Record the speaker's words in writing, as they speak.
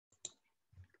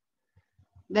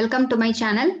Welcome to my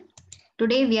channel.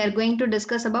 Today we are going to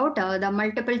discuss about the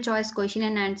multiple choice question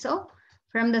and answer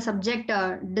from the subject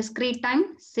discrete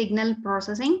time signal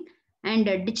processing and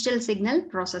digital signal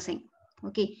processing.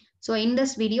 Okay, so in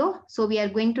this video, we are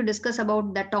going to discuss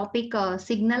about the topic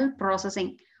signal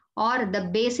processing or the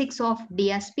basics of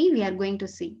DSP we are going to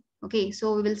see. Okay,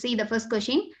 so we will see the first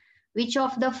question. Which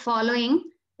of the following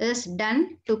is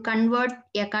done to convert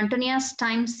a continuous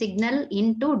time signal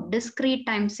into discrete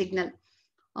time signal?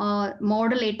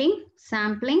 Modulating,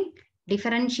 sampling,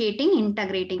 differentiating,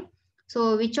 integrating.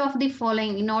 So which of the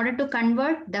following, in order to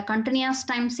convert the continuous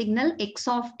time signal x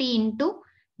of t into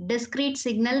discrete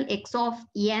signal x of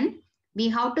n, we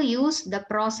have to use the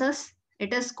process.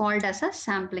 It is called as a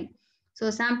sampling.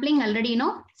 So sampling, already you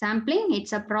know, sampling,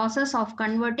 it's a process of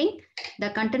converting the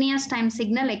continuous time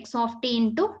signal x of t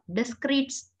into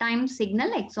discrete time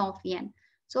signal x of n.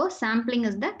 So sampling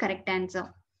is the correct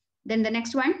answer. Then the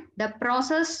next one, the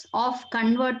process of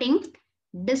converting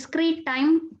discrete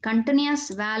time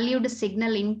continuous valued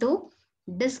signal into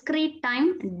discrete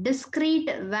time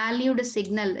discrete valued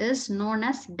signal is known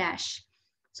as dash.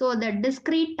 So the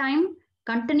discrete time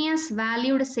continuous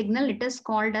valued signal, it is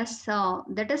called as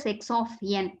that is x of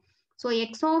n. So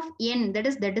x of n, that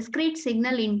is the discrete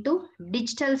signal into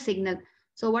digital signal.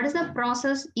 So what is the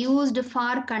process used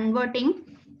for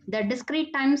converting the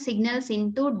discrete time signals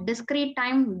into discrete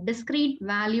time discrete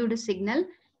valued signal?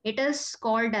 It is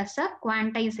called as a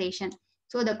quantization.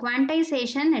 So the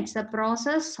quantization, it's a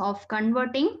process of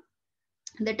converting,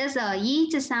 that is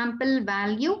each sample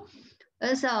value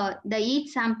is the each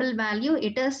sample value,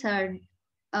 it is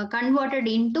converted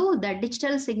into the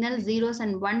digital signal zeros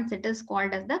and ones. It is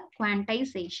called as the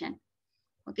quantization.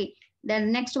 Okay, the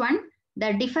next one,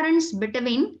 the difference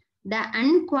between the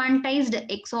unquantized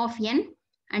x of n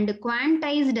and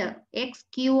quantized x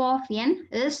q of n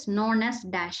is known as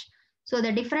dash. So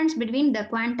the difference between the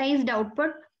quantized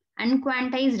output and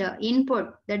quantized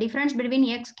input, the difference between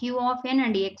x q of n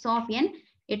and x of n,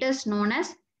 it is known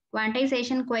as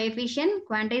quantization coefficient,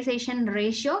 quantization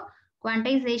ratio,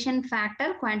 quantization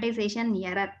factor, quantization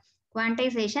error.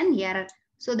 Quantization error.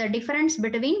 So the difference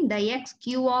between the x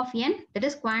q of n, that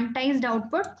is quantized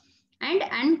output, and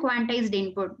unquantized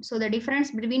input. So the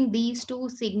difference between these two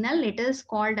signal, it is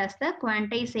called as the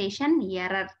quantization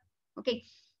error. Okay.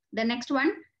 The next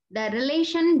one, the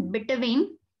relation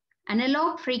between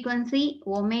analog frequency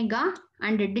omega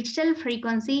and digital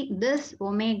frequency, this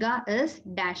omega is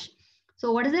dash.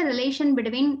 So what is the relation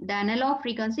between the analog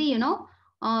frequency? You know,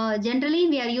 generally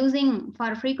we are using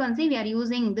for frequency, we are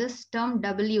using this term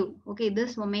W, okay,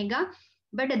 this omega,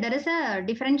 but there is a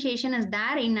differentiation is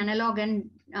there in analog and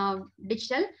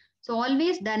digital. So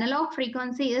always the analog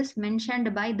frequency is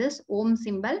mentioned by this ohm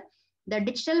symbol. The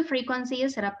digital frequency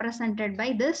is represented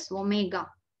by this omega.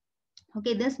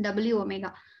 Okay, this W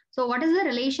omega. So what is the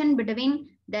relation between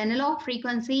the analog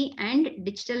frequency and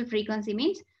digital frequency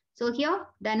means? So here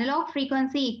the analog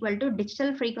frequency equal to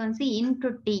digital frequency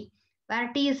into T,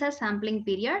 where T is a sampling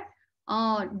period.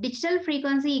 Digital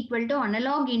frequency equal to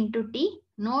analog into T,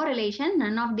 no relation,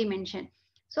 none of the mention.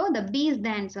 So the B is the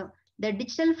answer. The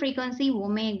digital frequency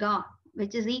omega,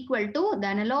 which is equal to the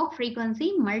analog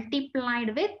frequency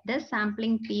multiplied with the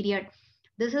sampling period.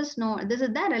 This is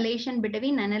the relation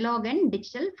between analog and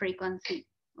digital frequency.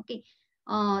 Okay.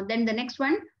 Then the next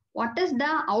one, what is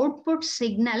the output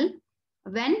signal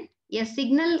when a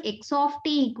signal x of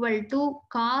t equal to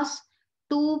cos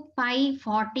 2 pi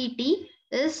 40 t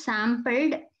is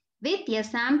sampled with a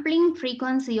sampling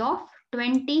frequency of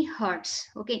 20 hertz.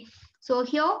 Okay. So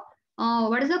here,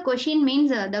 what is the question means?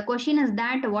 The question is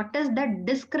that what is the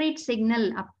discrete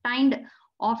signal obtained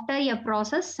after a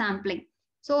process sampling?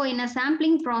 So in a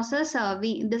sampling process,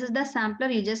 this is the sampler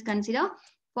you just consider.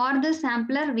 For this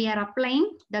sampler, we are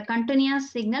applying the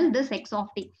continuous signal, this x of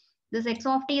t. This x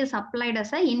of t is applied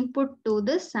as an input to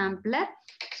this sampler.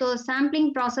 So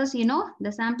sampling process, you know,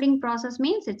 the sampling process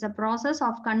means it's a process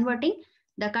of converting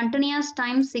the continuous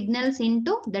time signals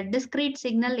into the discrete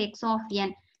signal x of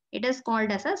n. It is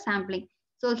called as a sampling.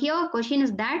 So here question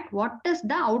is that what is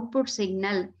the output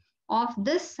signal of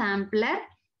this sampler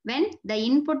when the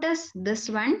input is this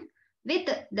one with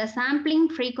the sampling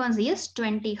frequency is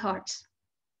 20 hertz.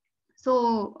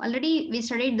 So already we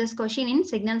studied this question in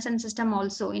signals and system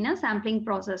also in a sampling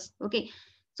process. Okay.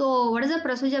 So what is the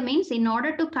procedure means? In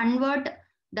order to convert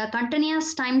the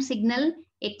continuous time signal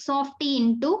x of t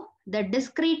into the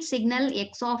discrete signal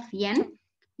x of n,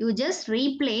 you just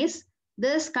replace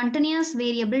this continuous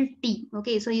variable t.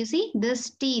 Okay. So you see this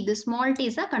t, this small t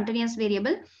is a continuous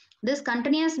variable. This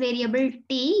continuous variable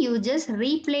t, you just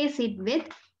replace it with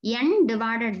n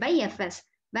divided by fs.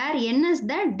 where n is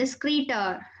the discrete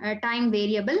time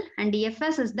variable and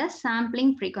fs is the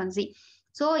sampling frequency.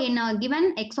 So in a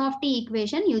given x of t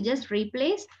equation, you just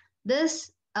replace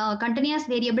this continuous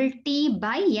variable t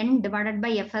by n divided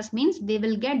by fs, means we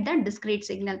will get the discrete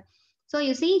signal. So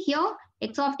you see here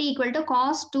x of t equal to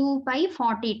cos 2 pi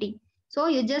 40 t. So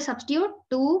you just substitute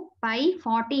 2 pi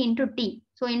 40 into t.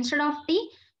 So instead of t,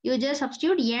 you just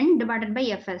substitute n divided by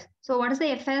fs. So what is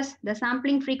the fs? The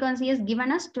sampling frequency is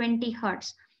given as 20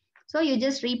 hertz. So you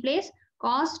just replace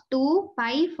cos 2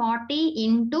 pi 40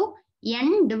 into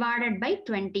n divided by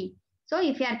 20. So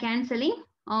if you are cancelling,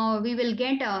 we will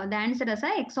get the answer as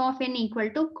a x of n equal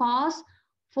to cos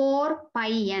 4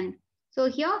 pi n. So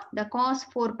here the cos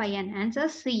 4 pi n, answer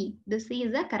C. This C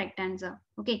is the correct answer.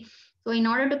 Okay. So in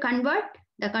order to convert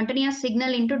the continuous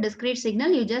signal into discrete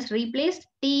signal, you just replace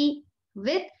T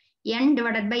with n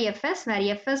divided by fs,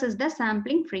 where fs is the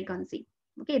sampling frequency.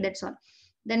 Okay, that's all.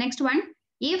 The next one,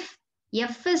 if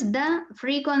f is the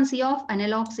frequency of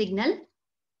analog signal,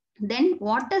 then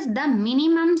what is the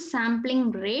minimum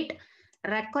sampling rate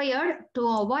required to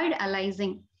avoid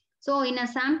aliasing? So in a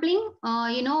sampling,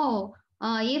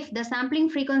 if the sampling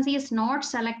frequency is not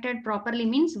selected properly,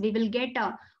 means we will get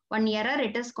one error.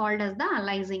 It is called as the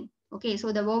aliasing. Okay,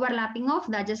 so the overlapping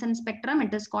of the adjacent spectrum,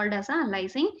 it is called as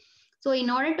aliasing. So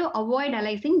in order to avoid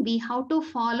aliasing, we have to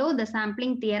follow the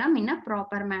sampling theorem in a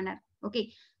proper manner.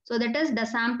 Okay, so that is the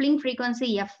sampling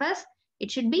frequency fs,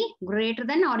 it should be greater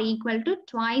than or equal to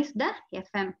twice the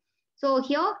fm. So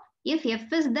here, if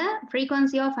f is the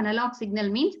frequency of analog signal,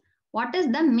 means what is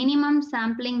the minimum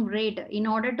sampling rate in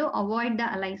order to avoid the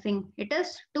aliasing? It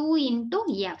is 2 into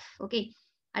f. Okay,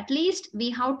 at least we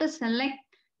have to select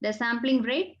the sampling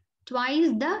rate twice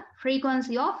the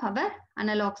frequency of our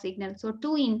analog signal. So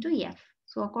 2 into f.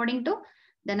 So according to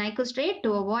the Nyquist rate,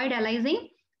 to avoid aliasing,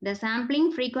 the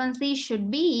sampling frequency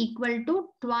should be equal to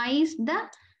twice the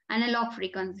analog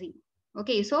frequency.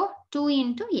 Okay, so 2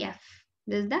 into f.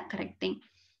 This is the correct thing.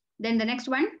 Then the next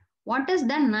one, what is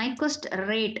the Nyquist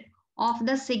rate of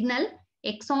the signal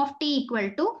x of t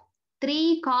equal to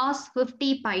 3 cos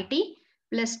 50 pi t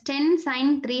plus 10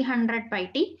 sin 300 pi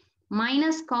t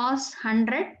minus cos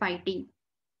 100 pi t.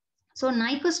 So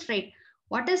Nyquist rate,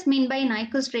 what is mean by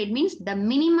Nyquist rate? Means the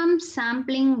minimum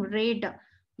sampling rate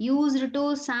used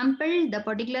to sample the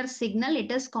particular signal,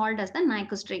 it is called as the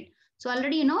Nyquist rate. So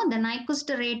already you know the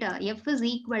Nyquist rate f is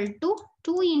equal to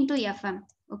 2 into fm.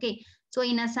 Okay, so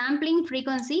in a sampling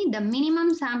frequency, the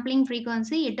minimum sampling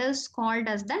frequency, it is called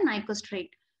as the Nyquist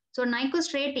rate. So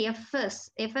Nyquist rate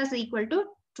fs equal to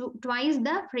twice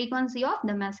the frequency of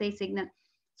the message signal.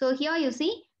 So here you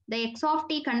see the x of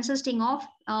t consisting of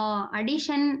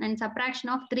addition and subtraction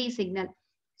of 3 signal.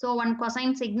 So one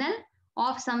cosine signal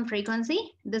of some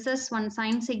frequency, this is one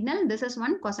sine signal, this is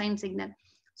one cosine signal.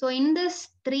 So in this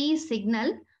 3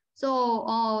 signal,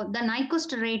 so the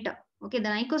Nyquist rate, okay, the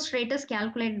Nyquist rate is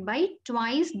calculated by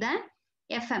twice the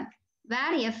fm,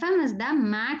 where fm is the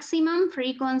maximum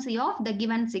frequency of the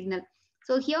given signal.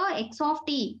 So here x of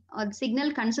t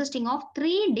signal consisting of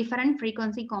 3 different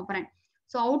frequency component.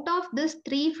 So out of this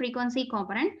 3 frequency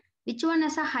component, which one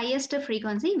is the highest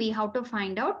frequency? We have to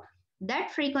find out.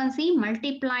 That frequency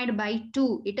multiplied by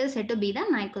 2, it is said to be the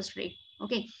Nyquist rate.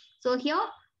 Okay, so here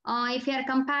if you are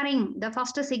comparing the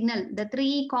first signal, the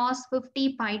 3 cos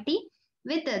 50 pi t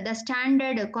with the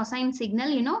standard cosine signal,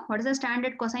 you know what is the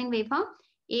standard cosine waveform?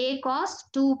 A cos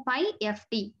 2 pi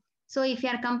ft. So if you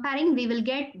are comparing, we will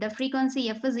get the frequency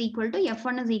f is equal to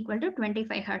f1 is equal to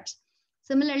 25 hertz.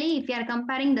 Similarly, if you are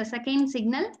comparing the second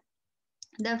signal,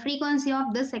 the frequency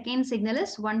of the second signal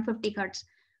is 150 hertz.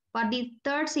 For the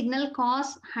third signal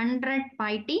cos 100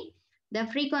 pi t, the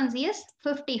frequency is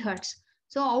 50 hertz.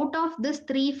 So out of this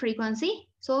 3 frequency,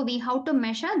 so we have to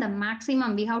measure the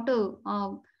maximum. We have to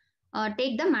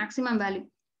take the maximum value.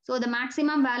 So the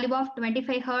maximum value of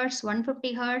 25 hertz,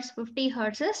 150 hertz, 50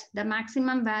 hertz is the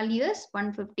maximum value is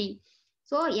 150.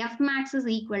 So f max is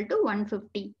equal to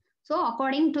 150. So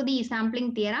according to the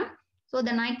sampling theorem, so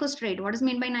the Nyquist rate, what is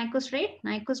meant by Nyquist rate?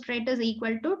 Nyquist rate is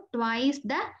equal to twice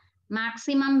the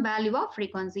maximum value of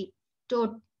frequency.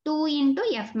 So 2 into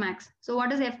f max. So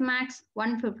what is f max?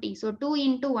 150. So 2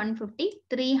 into 150,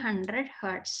 300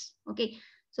 hertz. Okay.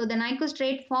 So the Nyquist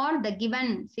rate for the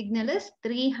given signal is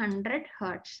 300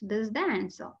 hertz. This is the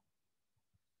answer.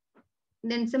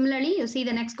 Then similarly, you see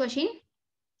the next question.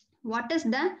 What is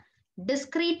the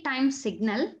discrete time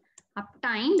signal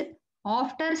obtained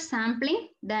after sampling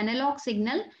the analog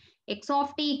signal x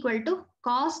of t equal to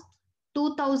cos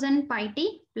 2000 pi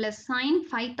t plus sine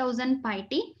 5000 pi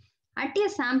t at a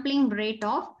sampling rate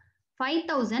of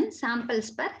 5000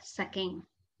 samples per second?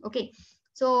 Okay.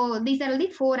 So these are the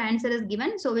 4 answers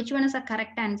given. So which one is a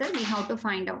correct answer? We have to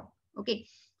find out. Okay.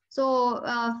 So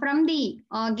from the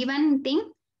given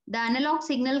thing, the analog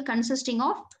signal consisting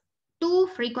of 2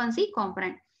 frequency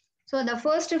component. So the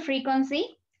first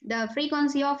frequency, the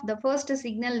frequency of the first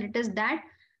signal, it is that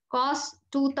cos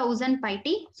 2000 pi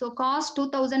t. So cos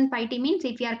 2000 pi t means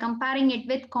if you are comparing it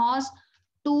with cos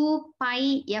 2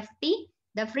 pi ft,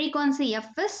 the frequency f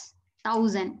is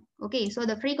 1000. Okay, so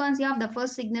the frequency of the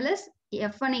first signal is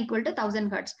f1 equal to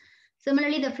 1000 hertz.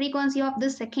 Similarly, the frequency of the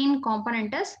second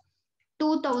component is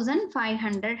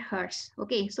 2500 hertz.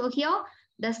 Okay, so here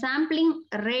the sampling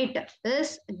rate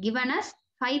is given as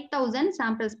 5000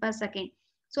 samples per second.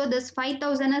 So this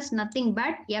 5000 is nothing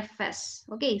but fs.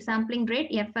 Okay, sampling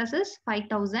rate fs is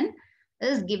 5000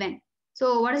 is given.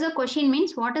 So what is the question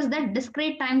means? What is the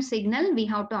discrete time signal we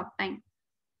have to obtain?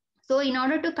 So in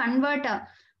order to convert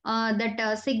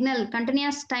that signal,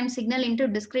 continuous time signal into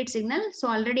discrete signal, so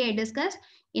already I discussed,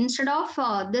 instead of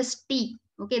this t,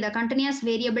 okay, the continuous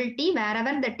variable t,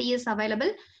 wherever the t is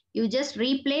available, you just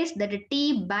replace that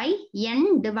t by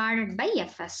n divided by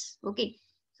fs. Okay,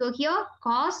 so here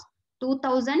cos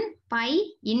 2000 pi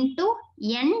into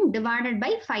n divided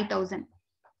by 5000.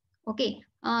 Okay,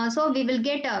 so we will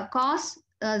get cos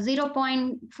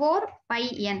 0.4 pi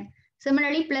n.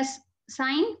 Similarly, plus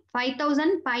sine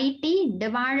 5000 pi t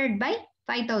divided by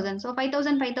 5000. So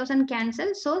 5000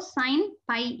 cancel. So sine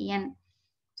pi n.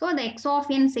 So the x of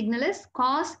n signal is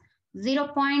cos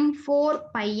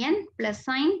 0.4 pi n plus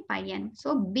sine pi n.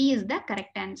 So B is the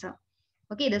correct answer.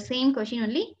 Okay, the same question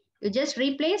only. You just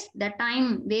replace the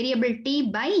time variable t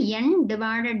by n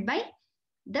divided by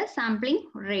the sampling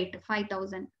rate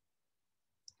 5000.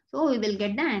 So we will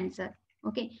get the answer.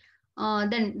 Okay.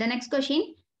 Then the next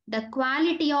question, the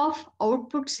quality of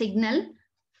output signal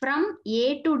from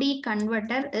A to D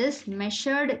converter is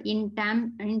measured in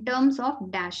terms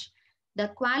of dash. The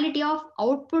quality of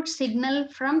output signal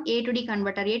from A to D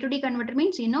converter. A to D converter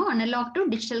means, analog to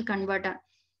digital converter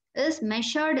is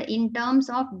measured in terms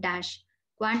of dash.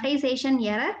 Quantization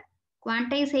error,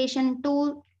 quantization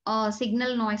to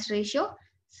signal noise ratio,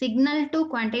 signal to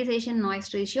quantization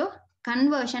noise ratio,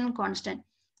 conversion constant,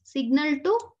 signal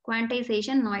to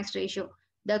quantization noise ratio.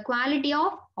 The quality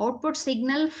of output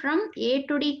signal from A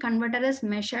to D converter is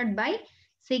measured by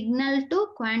signal to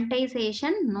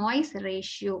quantization noise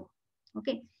ratio.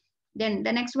 Okay. Then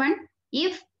the next one,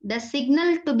 if the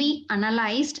signal to be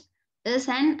analyzed is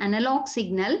an analog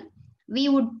signal, we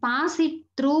would pass it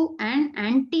through an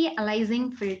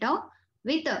anti-aliasing filter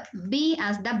with B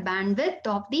as the bandwidth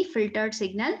of the filtered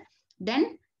signal.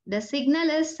 Then the signal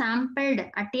is sampled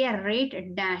at a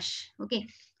rate dash. Okay,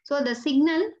 so the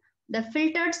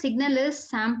filtered signal is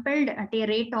sampled at a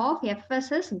rate of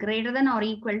fs is greater than or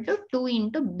equal to 2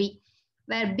 into B,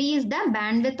 where B is the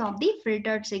bandwidth of the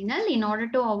filtered signal in order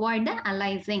to avoid the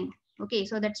aliasing. Okay,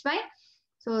 so that's why.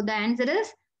 So the answer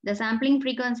is the sampling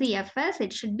frequency fs,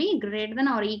 it should be greater than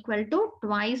or equal to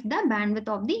twice the bandwidth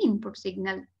of the input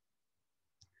signal.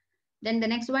 Then the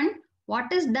next one,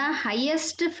 what is the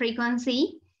highest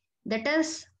frequency that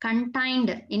is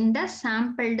contained in the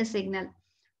sampled signal?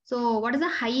 So what is the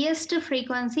highest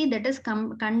frequency that is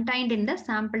contained in the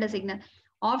sampled signal?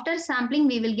 After sampling,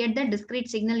 we will get the discrete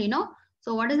signal,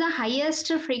 So what is the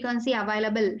highest frequency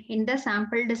available in the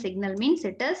sampled signal? Means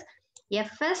it is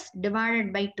fs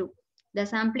divided by 2. The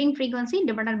sampling frequency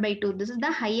divided by 2. This is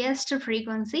the highest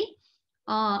frequency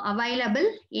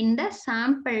available in the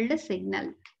sampled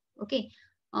signal. Okay.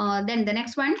 Then the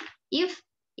next one, if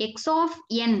x of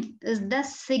n is the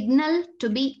signal to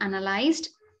be analyzed,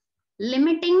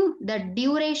 limiting the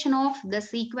duration of the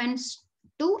sequence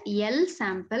to L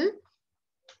sample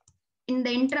in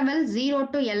the interval 0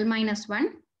 to L minus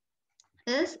 1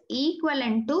 is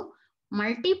equivalent to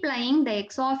multiplying the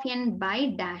x of n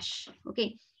by dash.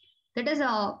 Okay, that is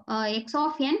x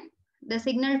of n, the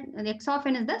x of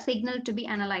n is the signal to be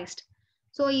analyzed.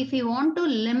 So if you want to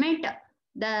limit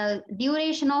the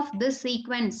duration of this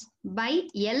sequence by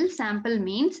L sample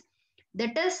means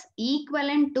that is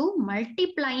equivalent to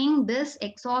multiplying this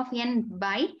x of n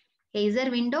by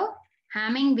Hazer window,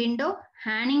 Hamming window,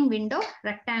 Hanning window,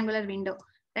 rectangular window.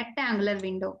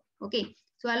 Okay.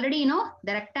 So already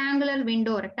the rectangular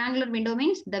window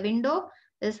means the window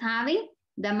is having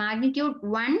the magnitude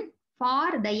 1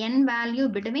 for the n value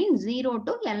between 0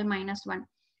 to L minus 1.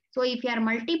 So if you are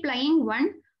multiplying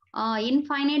one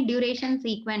infinite duration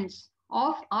sequence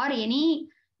of or any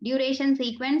duration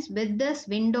sequence with this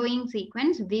windowing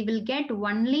sequence, we will get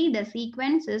only the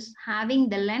sequence is having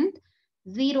the length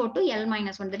 0 to L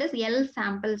minus 1. That is L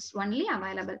samples only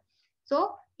available.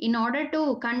 So in order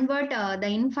to convert the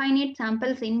infinite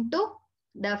samples into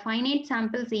The finite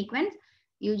sample sequence,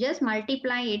 you just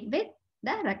multiply it with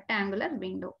the rectangular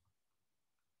window.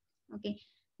 Okay.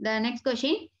 The next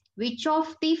question, which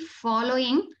of the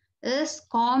following is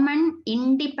common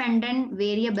independent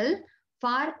variable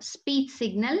for speech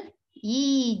signal,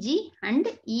 EEG and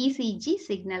ECG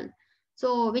signal?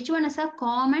 So which one is a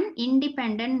common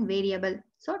independent variable?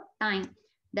 So time.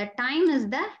 The time is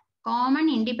the common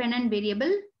independent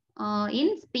variable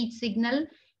in speech signal,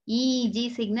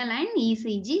 EEG signal and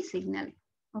ECG signal.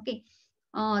 Okay.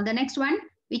 The next one,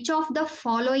 which of the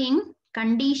following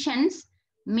conditions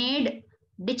made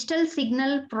digital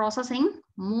signal processing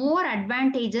more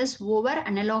advantageous over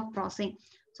analog processing?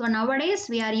 So nowadays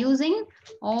we are using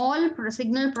all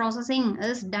signal processing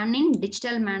is done in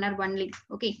digital manner only.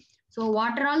 Okay. So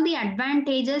what are all the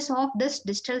advantages of this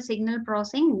digital signal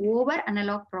processing over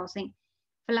analog processing?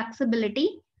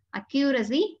 Flexibility,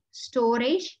 accuracy,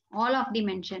 storage, all of the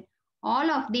mention. All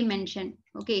of the mention.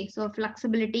 Okay. So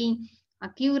flexibility,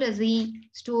 accuracy,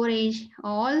 storage,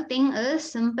 all thing is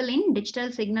simple in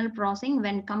digital signal processing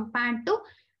when compared to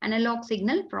analog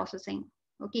signal processing.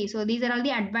 Okay, so these are all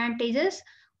the advantages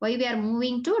why we are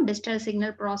moving to digital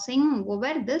signal processing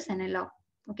over this analog.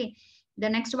 Okay, the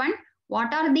next one,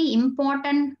 what are the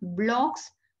important blocks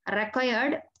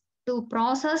required to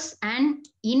process an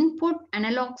input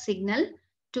analog signal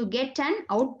to get an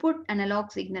output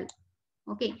analog signal?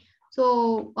 Okay,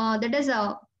 so that is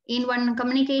in one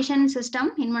communication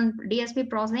system, in one DSP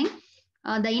processing,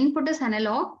 the input is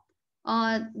analog.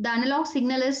 The analog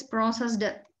signal is processed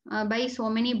by so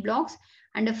many blocks,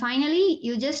 and finally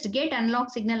you just get analog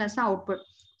signal as the output.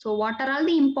 So what are all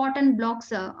the important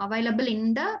blocks available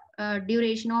in the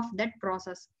duration of that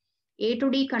process? A to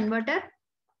D converter,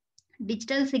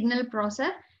 digital signal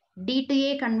processor, D to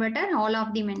A converter, all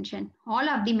of the mention. All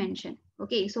of the mention.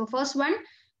 Okay, so first one,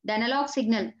 the analog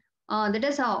signal. That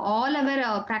is all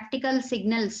our practical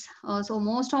signals. So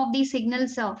most of these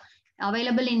signals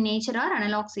available in nature are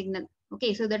analog signal.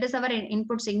 Okay, so that is our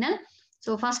input signal.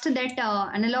 So first that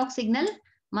analog signal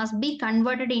must be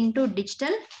converted into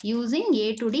digital using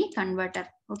A to D converter.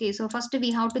 Okay, so first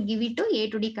we have to give it to A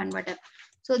to D converter.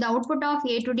 So the output of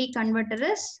A to D converter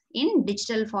is in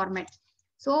digital format.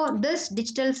 So this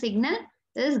digital signal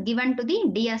is given to the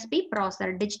DSP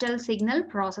processor, digital signal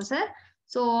processor.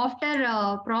 So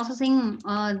after processing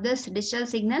this digital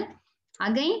signal,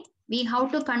 again we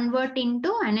have to convert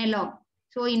into analog.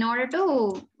 So in order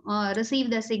to receive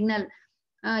the signal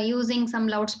using some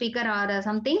loudspeaker or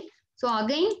something, so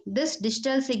again this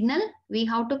digital signal we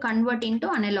have to convert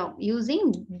into analog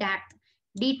using DAC,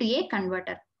 D to A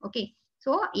converter. Okay,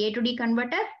 so A to D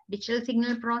converter, digital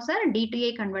signal processor, D to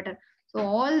A converter. So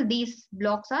all these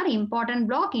blocks are important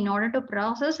block in order to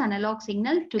process analog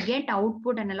signal to get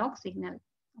output analog signal.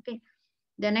 Okay,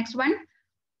 the next one,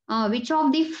 which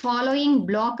of the following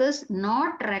block is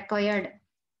not required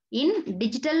in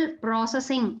digital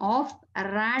processing of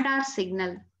radar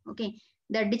signal? Okay,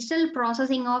 the digital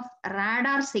processing of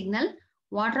radar signal,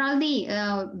 what are all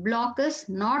the block is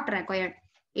not required?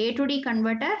 A to D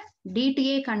converter, D to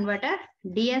A converter,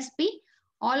 DSP,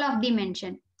 all of the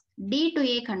mention. D to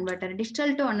A converter,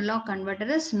 digital to analog converter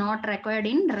is not required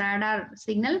in radar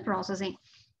signal processing.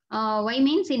 Why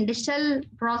means in digital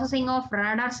processing of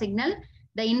radar signal,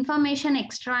 the information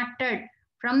extracted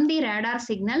from the radar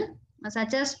signal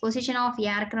such as position of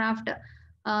aircraft,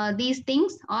 these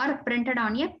things are printed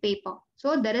on a paper.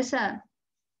 So there is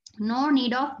no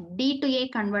need of D to A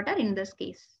converter in this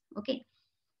case. Okay.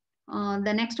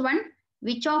 The next one,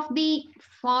 which of the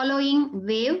following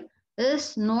wave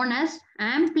is known as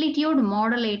amplitude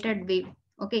modulated wave?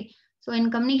 Okay. So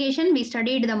in communication, we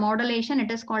studied the modulation.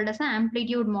 It is called as an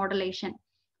amplitude modulation.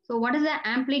 So what is the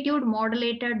amplitude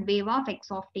modulated wave of x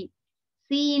of t?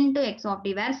 C into x of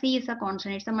t, where C is a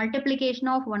constant. It's a multiplication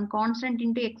of one constant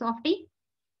into x of t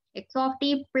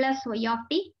plus y of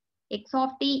t, x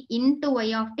of t into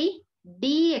y of t,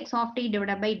 dx of t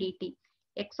divided by dt.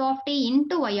 X of t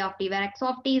into y of t, where x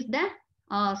of t is the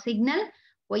signal,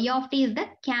 y of t is the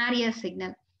carrier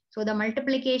signal. So the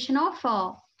multiplication of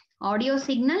audio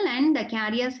signal and the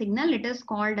carrier signal, it is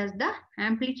called as the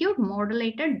amplitude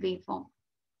modulated waveform.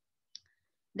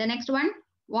 The next one,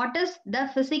 what is the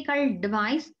physical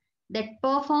device that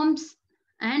performs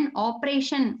an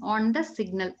operation on the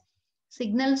signal?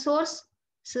 Signal source,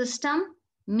 system,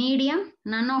 medium,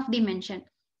 none of the mention.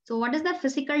 So what is the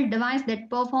physical device that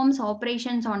performs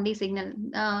operations on the signal?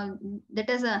 That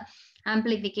is a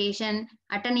amplification,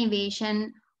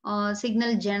 attenuation,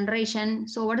 signal generation.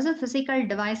 So what is a physical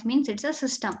device means? It's a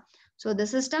system. So the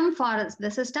system, for the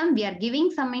system, we are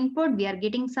giving some input, we are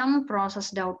getting some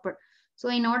processed output. So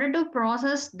in order to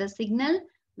process the signal,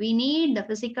 We need the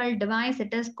physical device.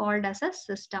 It is called as a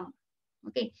system.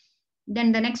 Okay.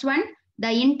 Then the next one, the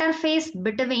interface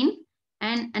between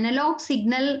an analog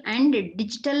signal and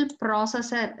digital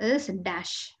processor is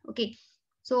dash. Okay.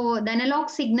 So uh, the analog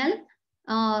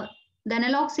signal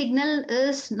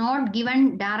is not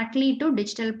given directly to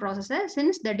digital processor,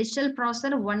 since the digital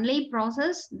processor only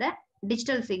process the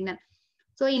digital signal.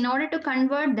 So in order to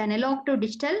convert the analog to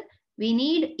digital, we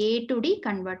need A to D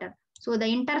converter. So the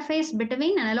interface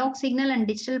between analog signal and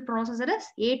digital processor is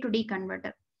A to D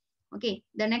converter. Okay,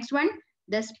 the next one,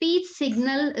 the speech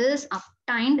signal is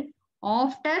obtained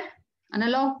after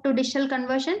analog to digital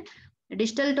conversion,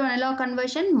 digital to analog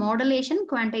conversion, modulation,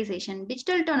 quantization,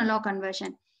 digital to analog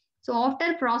conversion. So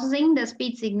after processing the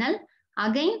speech signal,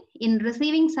 again in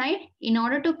receiving side, in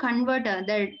order to convert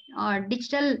the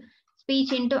digital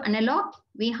speech into analog,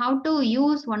 we have to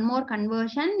use one more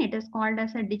conversion. It is called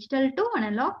as a digital to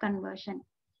analog conversion.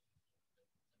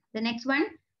 The next one,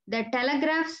 the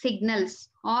telegraph signals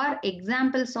are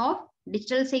examples of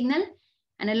digital signal,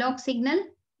 analog signal,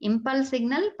 impulse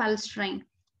signal, pulse train.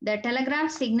 The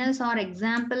telegraph signals are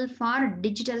example for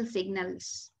digital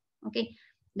signals. Okay.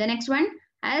 The next one,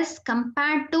 as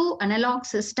compared to analog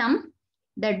system,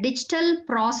 the digital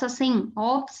processing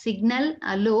of signal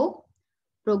allow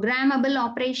programmable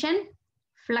operation,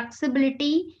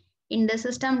 flexibility in the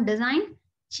system design,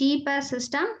 cheaper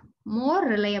system, more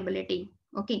reliability.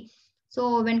 Okay.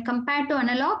 So when compared to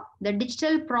analog, the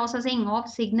digital processing of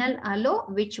signal allow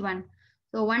which one?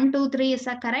 So 1, 2, 3 is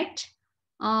a correct.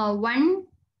 1,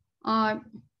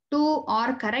 2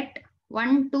 are correct.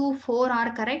 1, 2, 4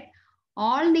 are correct.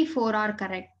 All the 4 are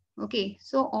correct. Okay.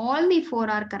 So all the 4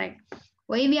 are correct.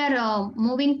 Why we are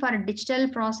moving for digital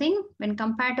processing when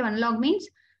compared to analog means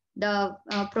the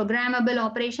programmable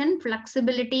operation,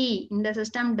 flexibility in the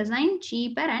system design,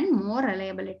 cheaper and more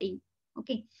reliability.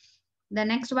 Okay. The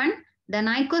next one, the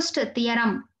Nyquist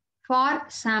theorem for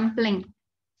sampling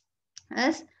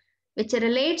is which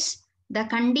relates the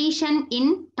condition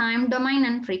in time domain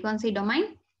and frequency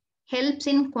domain, helps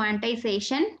in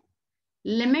quantization,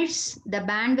 limits the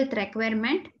bandwidth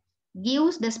requirement,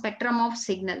 gives the spectrum of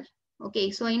signal.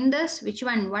 Okay, so in this, which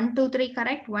one? 1, 2, 3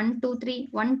 correct, 1, 2, 3,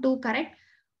 1, 2 correct,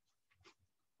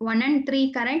 1 and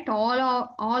 3 correct,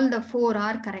 all the 4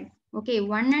 are correct. Okay,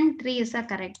 1 and 3 is a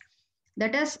correct.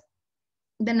 That is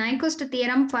the Nyquist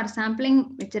theorem for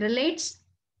sampling, which relates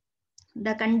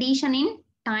the condition in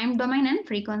time domain and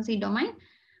frequency domain,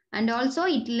 and also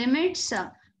it limits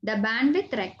the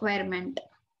bandwidth requirement.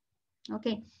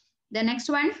 Okay, the next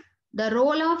one, the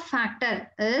roll-off factor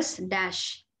is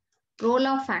dash.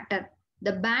 Roll-off factor,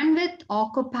 the bandwidth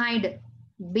occupied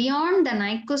beyond the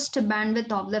Nyquist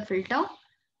bandwidth of the filter,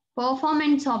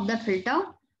 performance of the filter,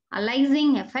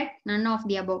 aliasing effect, none of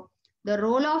the above. The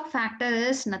roll-off factor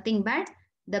is nothing but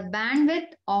the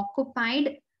bandwidth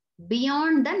occupied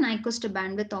beyond the Nyquist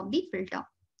bandwidth of the filter.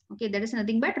 Okay, that is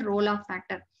nothing but roll-off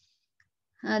factor.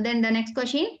 Then the next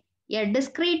question, a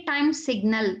discrete time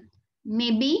signal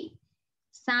may be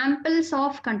samples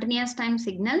of continuous time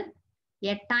signal,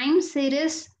 a time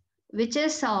series which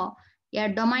is a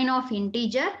domain of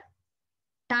integer,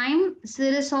 time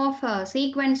series of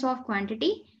sequence of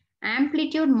quantity,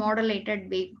 amplitude modulated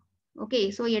wave.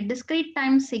 Okay, so a discrete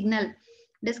time signal,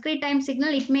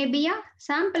 it may be a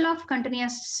sample of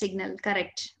continuous signal,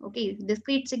 correct. Okay,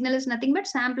 discrete signal is nothing but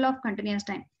sample of continuous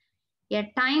time. A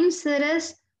time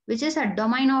series which is a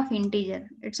domain of integer,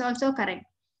 it's also correct.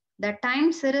 The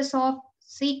time series of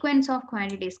sequence of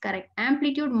quantities, correct.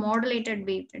 Amplitude modulated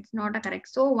wave, it's not a correct.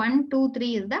 So 1, 2,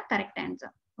 3 is the correct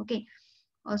answer. Okay.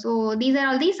 So these are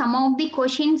all the some of the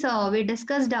questions we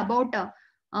discussed about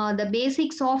the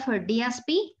basics of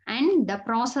DSP and the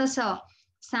process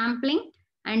sampling,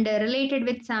 and related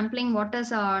with sampling, what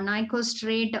is Nyquist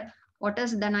rate, what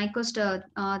is the Nyquist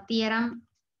theorem,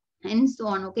 and so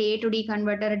on. Okay, A to D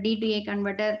converter, D to A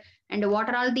converter, and what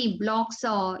are all the blocks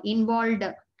involved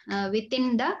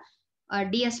within the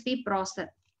DSP process.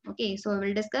 Okay, so we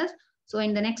will discuss. So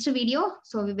in the next video,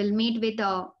 so we will meet with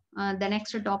the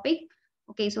next topic.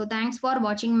 Okay, so thanks for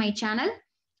watching my channel,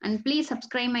 and please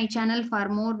subscribe my channel for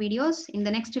more videos. In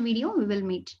the next video, we will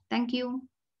meet. Thank you.